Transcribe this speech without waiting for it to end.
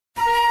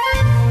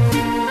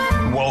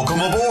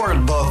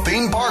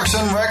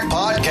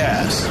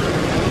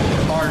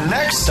Cruises. Our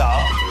next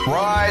stop,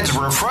 rides,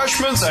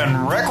 refreshments,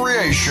 and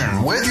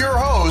recreation with your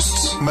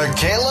hosts,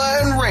 Michaela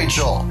and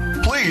Rachel.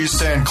 Please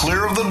stand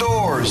clear of the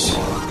doors.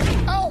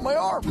 Ow, my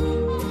arm.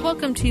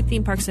 Welcome to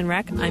Theme Parks and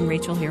Rec. I'm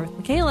Rachel here with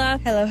Michaela.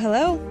 Hello,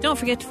 hello. Don't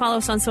forget to follow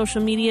us on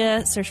social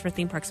media. Search for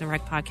Theme Parks and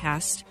Rec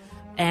podcast.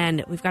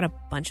 And we've got a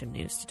bunch of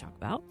news to talk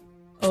about.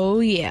 Oh,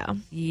 yeah.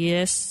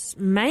 Yes,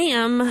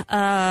 ma'am.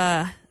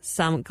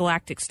 Some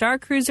Galactic Star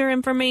Cruiser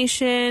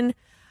information.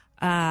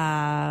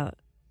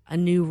 A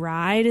new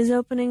ride is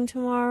opening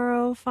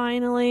tomorrow,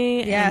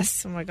 finally.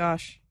 Yes. Oh, my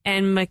gosh.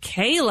 And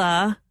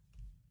Michaela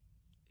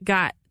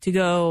got to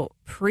go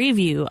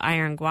preview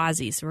Iron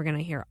Gwazi, so we're going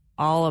to hear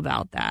all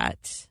about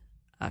that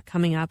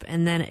coming up.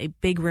 And then a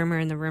big rumor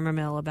in the rumor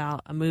mill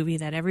about a movie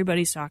that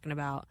everybody's talking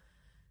about.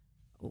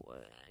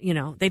 You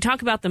know, they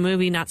talk about the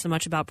movie, not so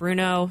much about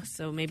Bruno,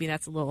 so maybe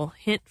that's a little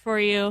hint for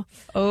you.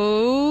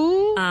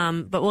 Oh.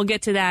 But we'll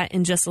get to that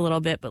in just a little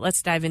bit. But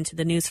let's dive into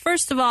the news.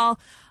 First of all,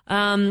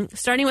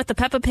 starting with the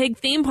Peppa Pig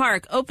theme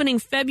park, opening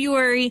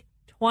February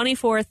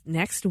 24th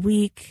next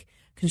week.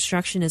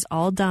 Construction is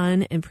all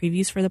done and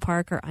previews for the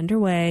park are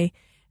underway.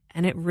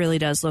 And it really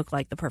does look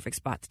like the perfect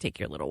spot to take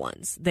your little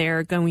ones.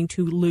 They're going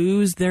to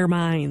lose their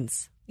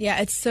minds. Yeah,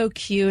 it's so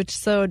cute,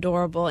 so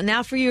adorable. And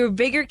now for your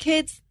bigger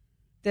kids,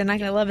 they're not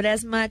going to love it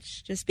as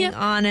much, just being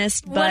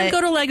honest. But let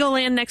them go to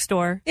Legoland next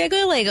door. Yeah,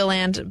 go to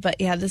Legoland. But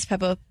yeah, this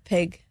Peppa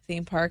Pig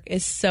theme park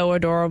is so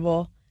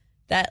adorable.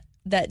 That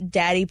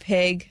Daddy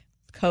Pig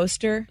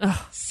coaster,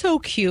 so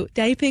cute.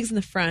 Daddy Pig's in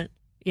the front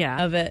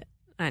of it.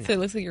 I know. So it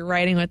looks like you're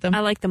riding with them. I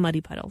like the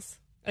muddy puddles.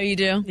 Oh, you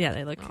do? Yeah,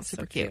 they look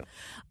super so cute.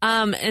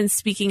 And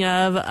speaking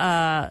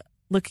of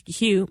look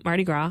cute,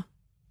 Mardi Gras.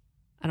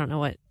 I don't know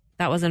what.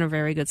 That wasn't a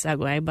very good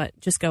segue, but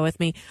just go with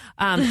me.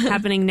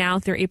 Happening now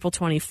through April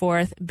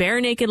 24th. Bare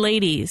Naked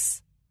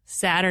Ladies,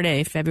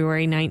 Saturday,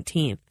 February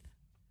 19th.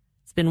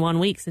 It's been 1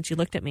 week since you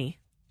looked at me.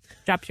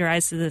 Dropped your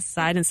eyes to the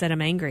side and said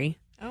I'm angry.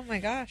 Oh, my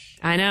gosh.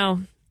 I know.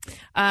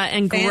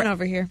 And Fan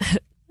over here.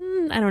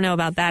 I don't know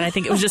about that. I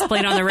think it was just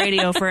played on the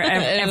radio for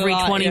every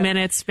 20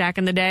 minutes back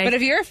in the day. But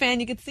if you're a fan,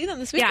 you could see them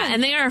this weekend. Yeah,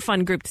 and they are a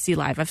fun group to see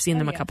live. I've seen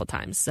them a couple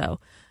times.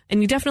 So,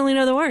 and you definitely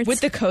know the words.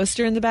 With the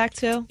coaster in the back,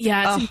 too?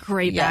 Yeah, it's a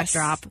great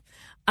backdrop.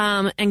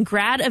 And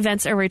grad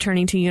events are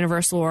returning to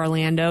Universal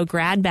Orlando.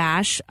 Grad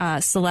Bash,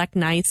 select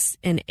nights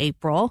in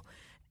April.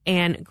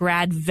 And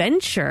Grad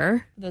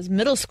Venture. Those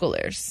middle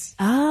schoolers.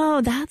 Oh,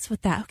 that's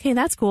what that. Okay,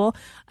 that's cool.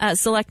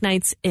 Select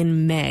nights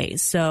in May.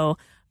 So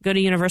go to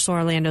Universal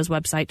Orlando's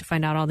website to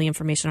find out all the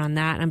information on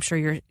that. I'm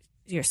sure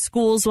your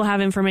schools will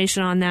have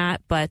information on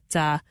that. But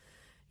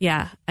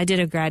yeah, I did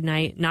a grad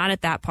night, not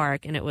at that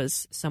park, and it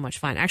was so much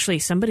fun. Actually,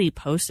 somebody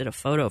posted a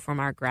photo from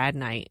our grad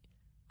night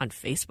on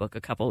Facebook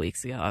a couple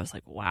weeks ago. I was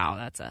like, wow,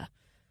 that's a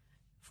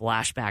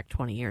flashback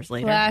 20 years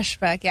later.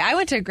 Flashback. Yeah, I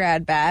went to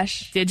Grad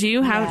Bash. Did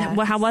you?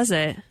 How was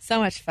it? So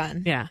much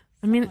fun. Yeah.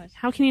 I mean,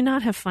 how can you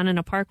not have fun in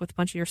a park with a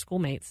bunch of your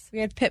schoolmates? We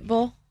had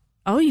Pitbull.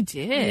 Oh, you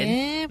did?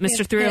 Yeah.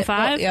 Mr.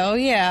 305? Oh,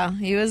 yeah.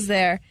 He was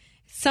there.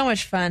 So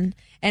much fun.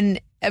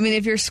 And, I mean,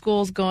 if your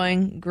school's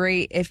going,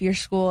 great. If your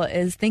school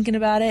is thinking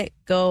about it,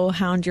 go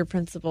hound your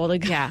principal to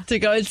go.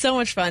 It's so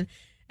much fun.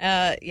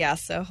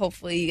 So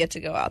hopefully you get to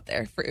go out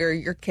there, or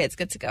your kids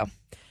get to go. All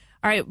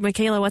right,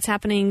 Michaela, what's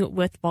happening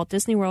with Walt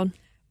Disney World?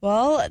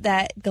 Well,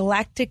 that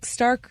Galactic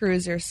Star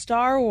Cruiser,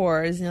 Star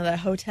Wars, that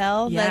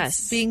hotel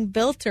that's being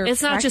built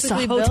it's not just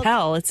a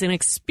hotel, it's an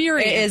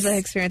experience. It is an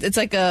experience. It's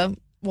like a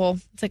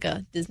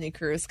Disney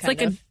cruise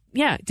kind of.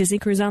 Disney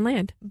Cruise on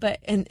land. But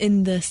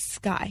in the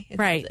sky.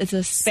 It's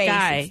a space.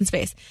 It's in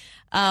space.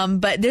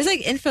 But there's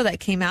info that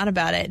came out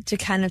about it to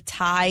kind of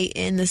tie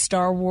in the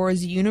Star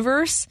Wars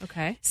universe.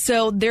 Okay.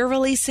 So they're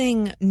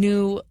releasing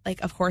new,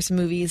 of course,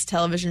 movies,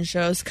 television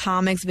shows,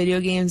 comics, video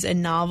games,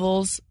 and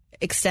novels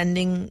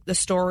extending the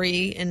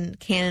story and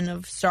canon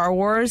of Star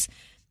Wars.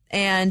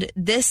 And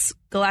this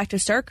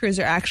Galactic Star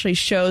Cruiser actually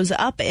shows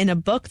up in a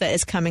book that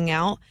is coming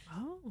out.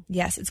 Oh.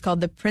 Yes, it's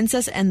called The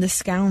Princess and the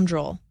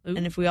Scoundrel. Ooh.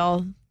 And if we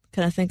all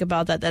kind of think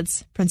about that,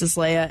 that's Princess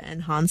Leia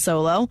and Han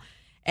Solo.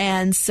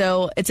 And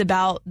so it's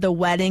about the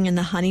wedding and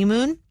the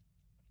honeymoon.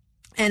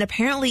 And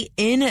apparently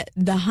in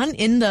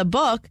the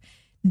book,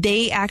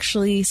 they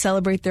actually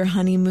celebrate their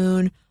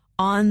honeymoon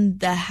on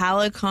the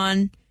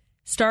Halcyon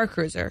Star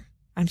Cruiser.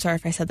 I'm sorry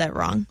if I said that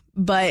wrong,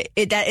 but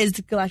that is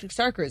the Galactic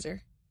Star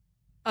Cruiser.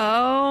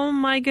 Oh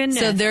my goodness.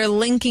 So they're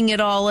linking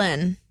it all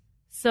in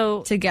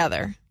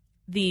together.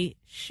 The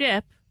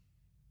ship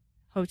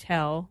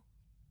hotel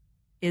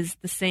is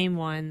the same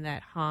one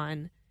that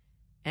Han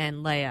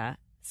and Leia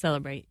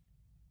celebrate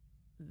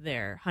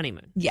their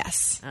honeymoon.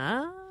 Yes.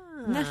 Ah.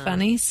 Isn't that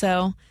funny?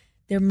 So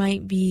there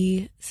might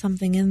be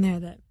something in there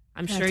that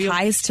I'm sure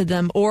ties to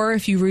them. Or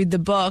if you read the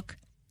book,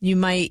 you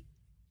might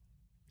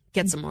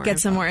get some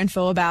more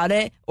info about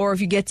it. Or if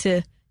you get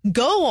to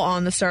go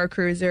on the Star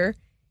Cruiser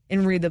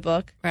and read the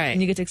book, and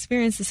you get to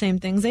experience the same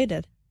things they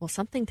did. Well,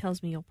 something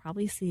tells me you'll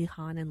probably see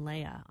Han and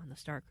Leia on the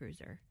Star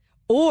Cruiser.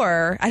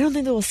 Or I don't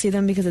think that we'll see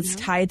them because it's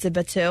tied to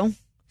Batuu.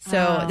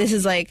 So this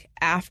is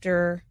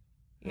after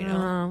you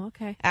know,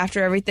 okay.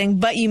 after everything.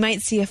 But you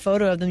might see a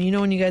photo of them. You know,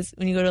 when you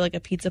go to like a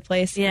pizza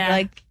place, Yeah.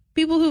 like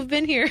people who've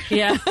been here.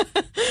 Yeah.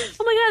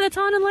 Oh my God, that's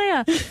Han and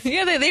Leia.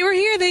 Yeah, they were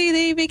here.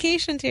 They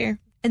vacationed here.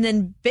 And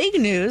then big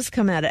news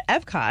coming out of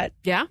Epcot,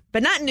 Yeah.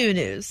 but not new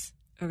news.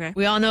 Okay.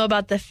 We all know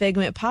about the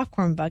Figment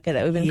popcorn bucket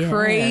that we've been Yes.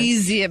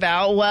 crazy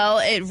about. Well,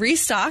 it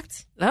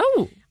restocked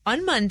Oh.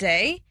 on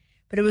Monday,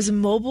 but it was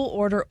mobile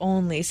order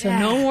only. So Yeah.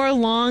 no more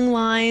long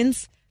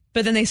lines,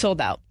 but then they sold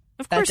out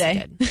Of that course day.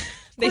 it did.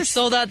 They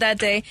sold out that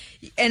day.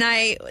 And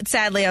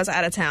sadly, I was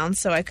out of town,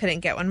 so I couldn't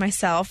get one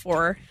myself,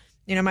 or,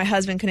 my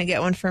husband couldn't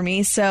get one for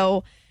me.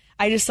 So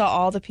I just saw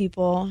all the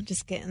people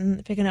just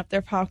picking up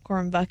their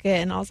popcorn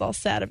bucket, and I was all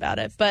sad about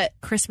it. But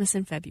Christmas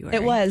in February.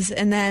 it was.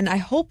 And then I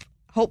hope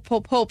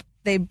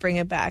they bring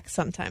it back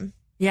sometime.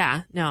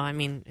 Yeah. No, I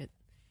mean,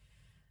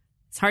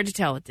 it's hard to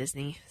tell with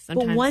Disney.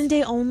 Sometimes. But one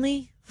day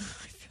only? I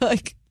feel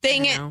like,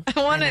 dang I know, it.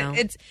 I want I know. to.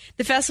 It's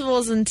the festival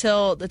is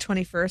until the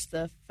 21st,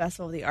 the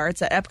Festival of the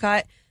Arts at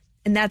Epcot.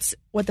 And that's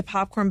what the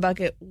popcorn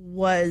bucket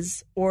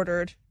was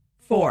ordered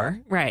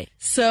for. Right.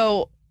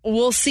 So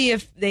we'll see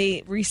if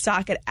they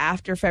restock it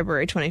after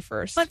February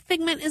 21st. But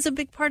Figment is a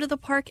big part of the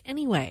park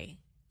anyway.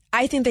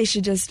 I think they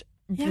should just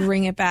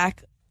bring it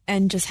back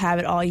and just have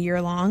it all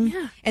year long.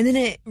 Yeah. And then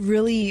it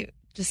really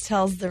just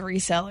tells the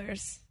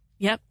resellers,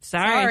 Yep.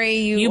 Sorry.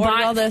 you ordered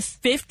bought all this.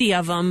 50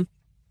 of them.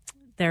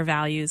 Their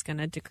value is going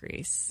to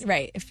decrease.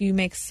 right, if you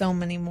make so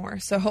many more.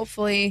 So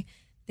hopefully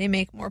they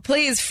make more.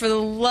 Please, for the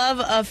love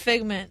of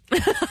Figment,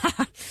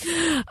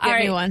 get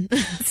me one.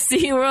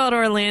 SeaWorld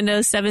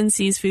Orlando 7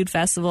 Seas Food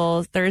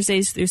Festival,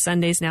 Thursdays through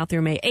Sundays now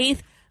through May 8th.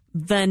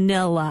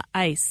 Vanilla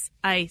Ice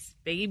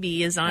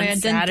Baby is on Oh, yeah.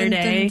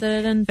 Saturday, Dun, dun,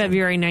 dun, dun, dun.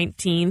 February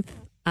 19th.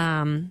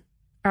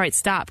 All right,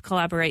 stop,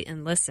 collaborate,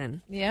 and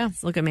listen. Yeah.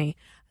 Look at me.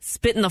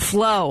 Spit in the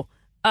flow.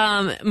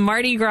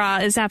 Mardi Gras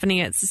is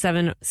happening at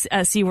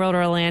SeaWorld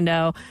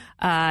Orlando,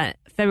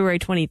 February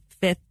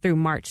 25th through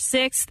March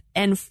 6th.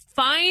 And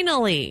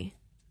finally,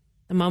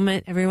 the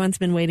moment everyone's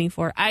been waiting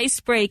for,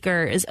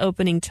 Icebreaker is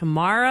opening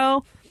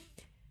tomorrow.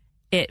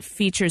 It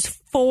features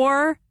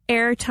 4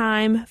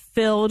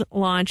 airtime-filled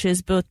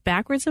launches, both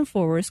backwards and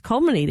forwards,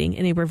 culminating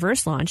in a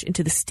reverse launch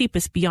into the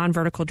steepest beyond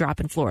vertical drop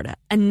in Florida,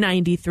 a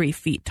 93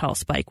 feet tall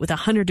spike with a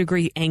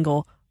 100-degree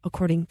angle,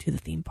 according to the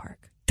theme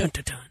park. Dun,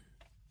 dun,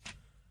 dun.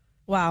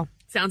 Wow.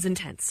 Sounds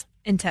intense.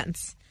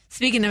 Intense.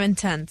 Speaking of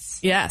intense,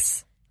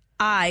 Yes.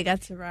 I got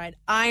to ride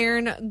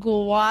Iron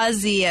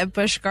Gwazi at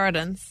Busch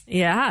Gardens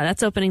Yeah,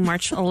 that's opening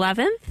March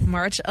 11th.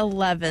 March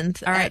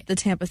 11th All right. at the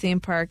Tampa theme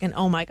park. And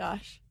oh my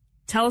gosh,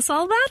 Tell us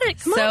all about it.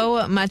 Come on.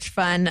 so much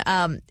fun.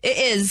 It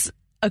is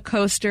a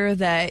coaster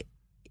that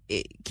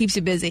it keeps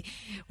you busy.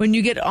 When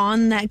you get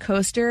on that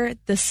coaster,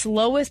 the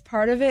slowest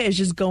part of it is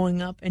just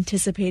going up,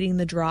 anticipating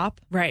the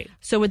drop. Right.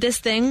 So with this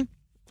thing,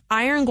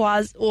 Iron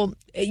Gwazi, well,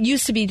 it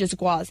used to be just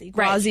Gwazi.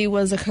 Right. Gwazi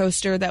was a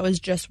coaster that was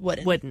just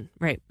wooden. Wooden.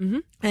 Right. Mm-hmm.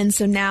 And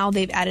so now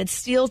they've added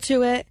steel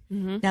to it.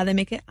 Now they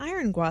make it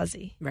Iron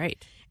Gwazi.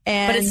 Right.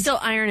 And But it's still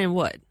iron and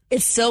wood.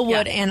 it's still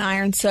wood Yeah. and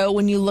iron. So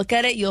when you look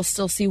at it, you'll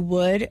still see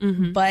wood,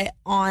 but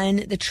on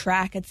the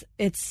track,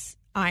 it's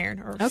iron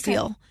or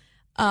steel.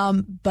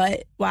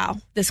 But wow,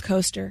 this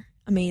coaster,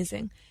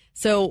 amazing.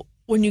 So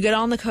when you get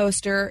on the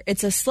coaster,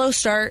 it's a slow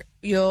start.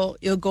 You'll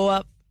go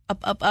up,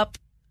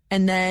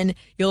 and then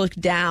you'll look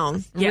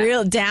down, Yeah.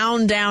 real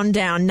down,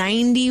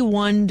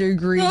 91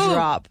 degree Oh.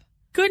 drop.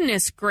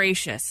 Goodness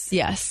gracious.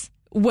 Yes.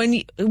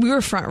 We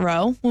were front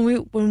row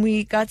when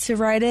we got to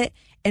ride it,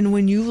 and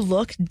when you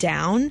look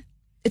down,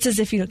 it's as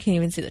if you can't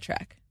even see the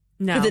track.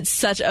 No. Because it's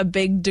such a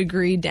big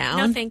degree down.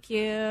 No, thank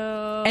you.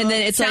 And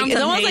then it's like Sounds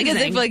it's almost like as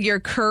if amazing. like you're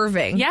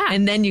curving. Yeah.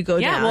 And then you go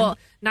Yeah, down. well,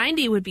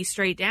 90 would be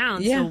straight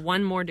down, Yeah. so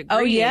one more degree Oh,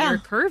 yeah. and you're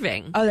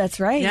curving. oh, that's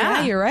right. Yeah.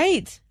 Yeah, you're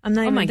right. I'm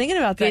not Oh even my thinking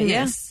about that. Yeah.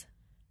 goodness.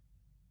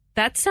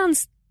 That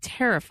sounds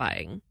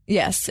terrifying,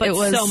 Yes. but it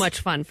was so much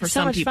fun for so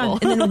some much people.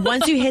 fun. And then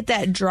once you hit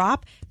that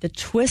drop, the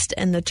twist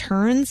and the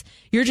turns,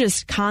 you're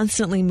just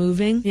constantly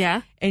moving.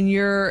 Yeah. And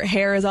your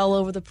hair is all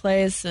over the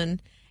place,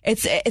 and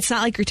it's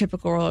not like your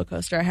typical roller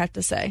coaster, I have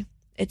to say.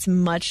 It's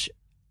much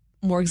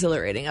more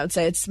exhilarating, I would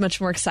say. It's much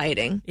more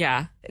exciting.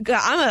 Yeah.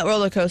 I'm a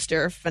roller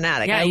coaster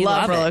fanatic. Yeah, I you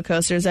love love it. roller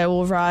coasters. I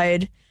will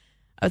ride,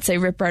 I would say,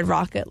 Rip Ride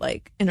Rocket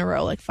like in a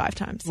row, like 5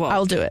 times. Whoa.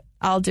 I'll do it.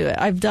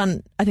 I've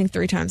done, I think,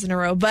 3 times in a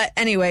row. But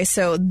anyway,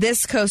 so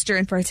this coaster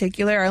in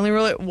particular, I only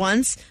rode it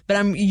once, but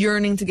I'm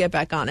yearning to get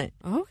back on it.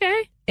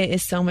 Okay. It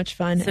is so much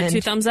fun. So and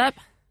 2 thumbs up?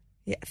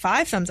 yeah,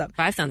 5 thumbs up.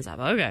 5 thumbs up.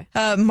 Okay.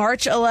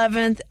 March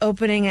 11th,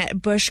 opening at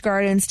Busch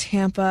Gardens,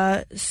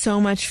 Tampa. So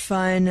much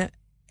fun.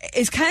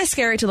 It's kind of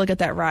scary to look at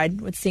that ride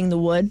with seeing the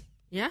wood,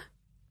 Yeah.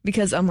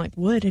 because I'm like,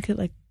 wood, it could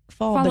like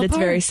fall, Fall but it's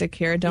apart. very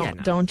secure. no.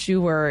 Don't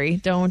you worry.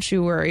 Don't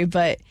you worry.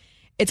 But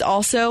it's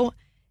also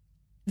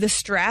the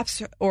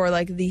straps or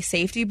like the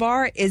safety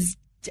bar is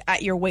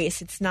at your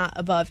waist. It's not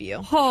above you.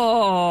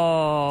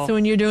 Oh. So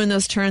when you're doing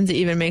those turns, it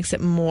even makes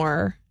it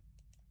more.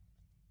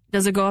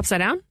 Does it go upside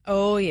down?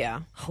 Oh,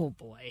 yeah. Oh,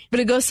 boy. But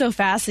it goes so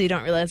fast that you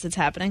don't realize it's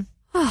happening.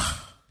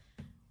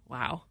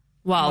 Wow.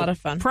 Well, a lot of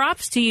fun.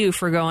 Props to you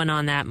for going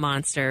on that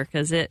monster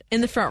because it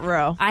In the front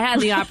row. I had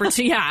the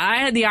opportunity. Yeah, I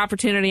had the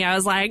opportunity. I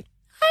was like,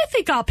 I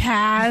think I'll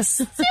pass.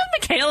 See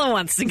if Michaela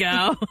wants to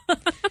go.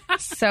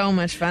 So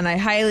much fun.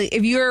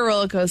 If you're a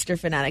roller coaster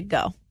fanatic,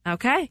 go.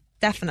 Okay.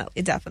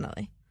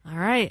 Definitely. All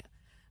right.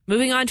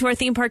 Moving on to our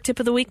theme park tip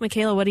of the week,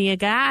 Michaela, what do you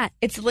got?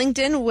 It's linked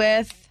in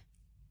with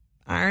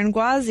Iron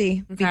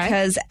Gwazi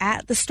because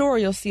at the store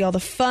you'll see all the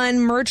fun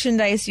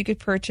merchandise you could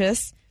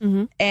purchase.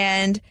 Mm-hmm.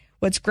 And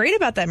what's great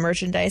about that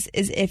merchandise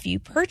is if you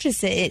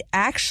purchase it, it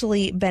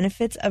actually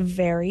benefits a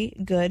very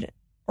good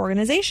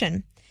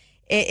organization.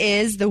 It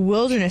is the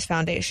Wilderness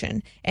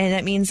Foundation. And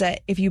that means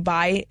that if you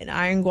buy an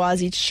Iron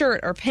Gwazi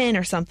shirt or pin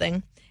or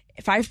something,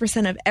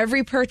 5% of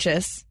every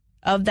purchase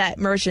of that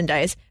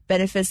merchandise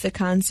benefits the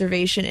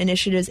conservation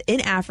initiatives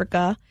in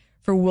Africa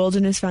for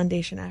Wilderness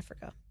Foundation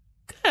Africa.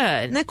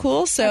 Good. Isn't that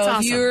cool? So That's if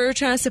awesome. you're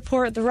trying to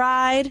support the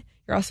ride,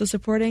 you're also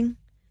supporting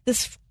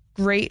this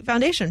great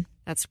foundation.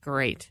 That's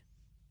great.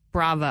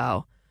 Bravo.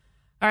 All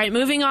right,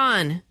 moving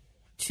on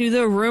to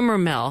the rumor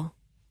mill.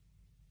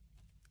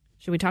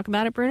 Should we talk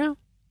about it, Bruno?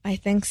 I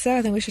think so.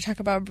 I think we should talk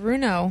about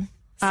Bruno.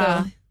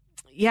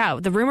 Yeah,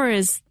 the rumor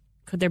is,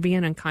 could there be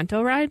an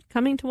Encanto ride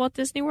coming to Walt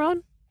Disney World?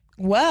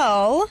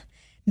 Well,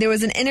 there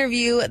was an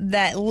interview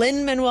that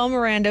Lin-Manuel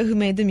Miranda, who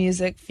made the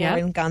music for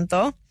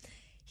Encanto,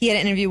 he had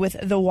an interview with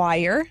The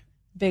Wire,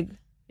 big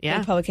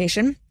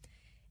publication,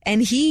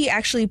 and he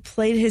actually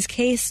played his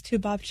case to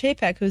Bob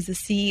Chapek, who's the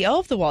CEO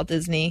of the Walt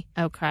Disney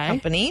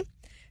Company.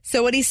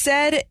 So what he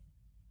said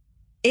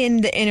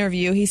in the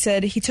interview, he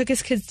said he took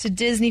his kids to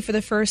Disney for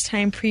the first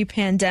time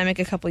pre-pandemic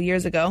a couple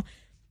years ago,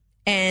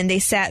 and they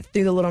sat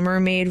through the Little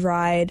Mermaid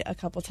ride a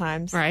couple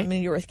times. Right. I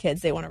mean, you're with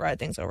kids, they want to ride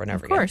things over and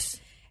over again. Of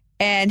course.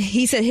 And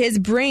he said his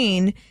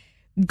brain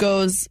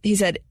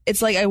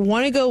it's like I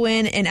want to go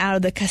in and out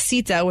of the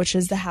casita, which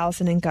is the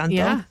house in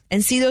Encanto,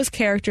 and see those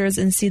characters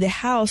and see the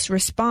house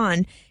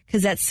respond,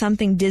 because that's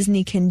something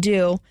Disney can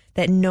do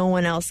that no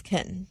one else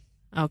can.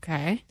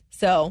 Okay.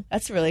 So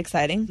that's really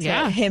exciting.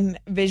 Yeah. Him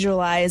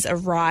visualize a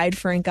ride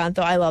for Encanto.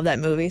 I love that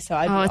movie, so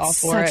I'd be all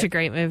for it. It's such a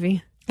great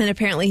movie. And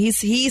apparently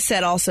he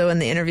said also in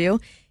the interview,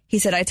 he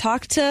said, I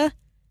talked to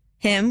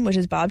him, which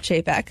is Bob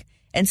Chapek,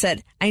 and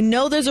said, I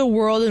know there's a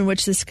world in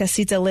which this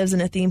casita lives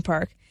in a theme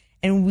park,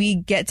 and we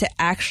get to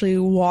actually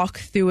walk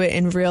through it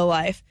in real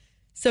life.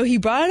 So he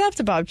brought it up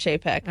to Bob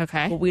Chapek.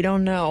 Okay. But we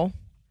don't know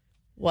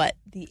what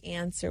the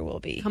answer will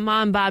be. Come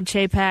on, Bob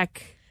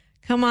Chapek.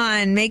 Come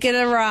on, make it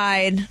a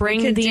ride.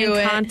 Bring the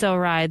Encanto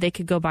ride. They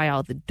could go by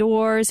all the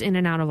doors, in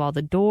and out of all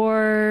the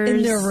doors.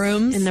 In their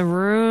rooms. In the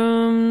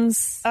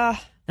rooms.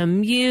 The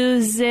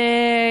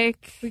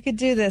music. We could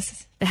do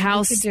this. The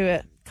house we could do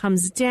it.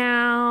 Comes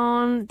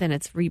down, then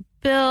it's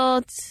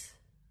rebuilt.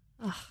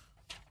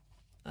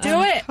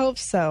 Do it. I hope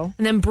so.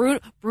 And then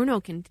Bruno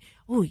can,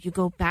 you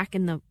go back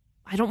in the,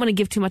 I don't want to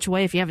give too much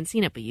away if you haven't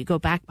seen it, but you go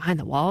back behind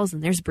the walls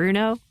and there's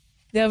Bruno.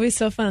 That'll be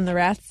so fun. And the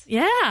rats.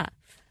 Yeah.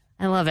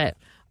 I love it.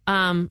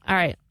 All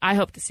right. I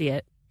hope to see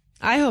it.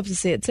 I hope to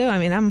see it too. I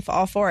mean, I'm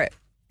all for it.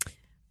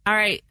 All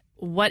right.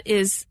 What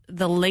is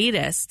the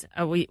latest?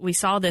 We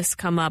saw this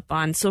come up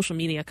on social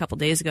media a couple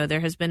days ago. There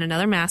has been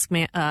another mask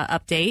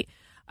update.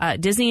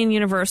 Disney and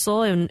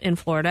Universal in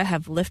Florida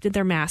have lifted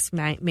their mask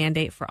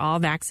mandate for all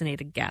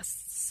vaccinated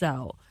guests.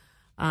 So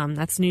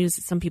that's news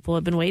that some people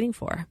have been waiting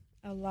for.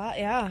 A lot,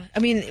 yeah. I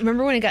mean,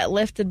 remember when it got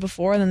lifted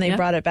before, and then they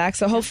brought it back?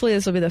 So hopefully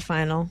this will be the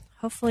final.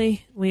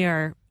 Hopefully we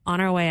are on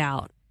our way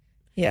out.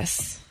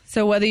 Yes.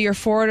 So whether you're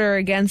for it or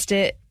against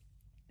it,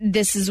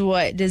 this is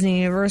what Disney and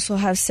Universal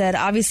have said.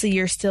 Obviously,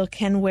 you still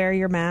can wear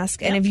your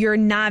mask. And if you're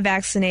not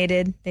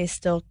vaccinated, they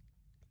still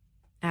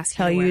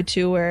tell you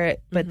to wear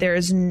it. But they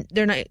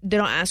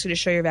don't ask you to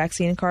show your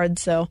vaccine card.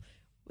 So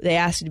they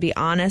ask you to be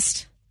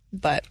honest.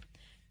 But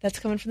that's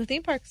coming from the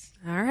theme parks.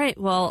 All right.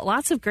 Well,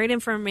 lots of great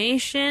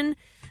information.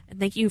 And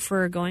thank you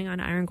for going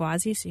on Iron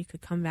Gwazi so you could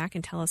come back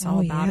and tell us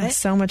all about it.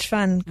 So much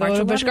fun. Go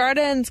to Busch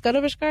Gardens. Go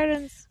to Busch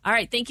Gardens. All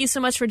right. Thank you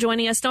so much for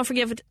joining us. Don't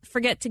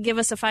forget to give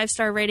us a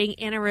 5-star rating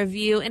and a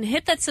review. And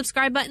hit that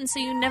subscribe button so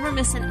you never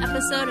miss an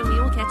episode. And we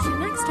will catch you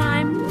next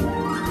time.